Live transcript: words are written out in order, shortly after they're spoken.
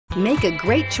Make a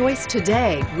great choice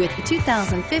today with the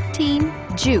 2015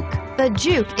 Juke. The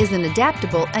Juke is an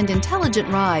adaptable and intelligent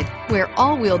ride where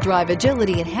all-wheel drive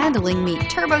agility and handling meet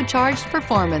turbocharged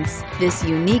performance. This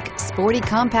unique, sporty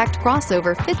compact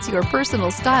crossover fits your personal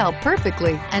style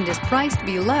perfectly and is priced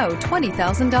below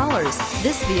 $20,000.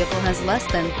 This vehicle has less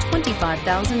than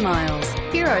 25,000 miles.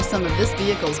 Here are some of this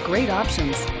vehicle's great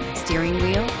options: steering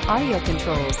wheel audio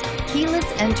controls, keyless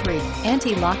entry,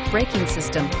 anti-lock braking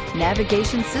system,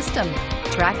 navigation system,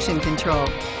 traction control,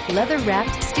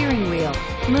 leather-wrapped steering wheel,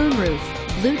 moonroof,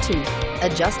 Bluetooth,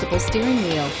 adjustable steering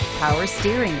wheel, power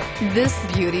steering. This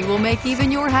beauty will make even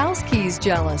your house keys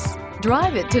jealous.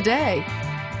 Drive it today.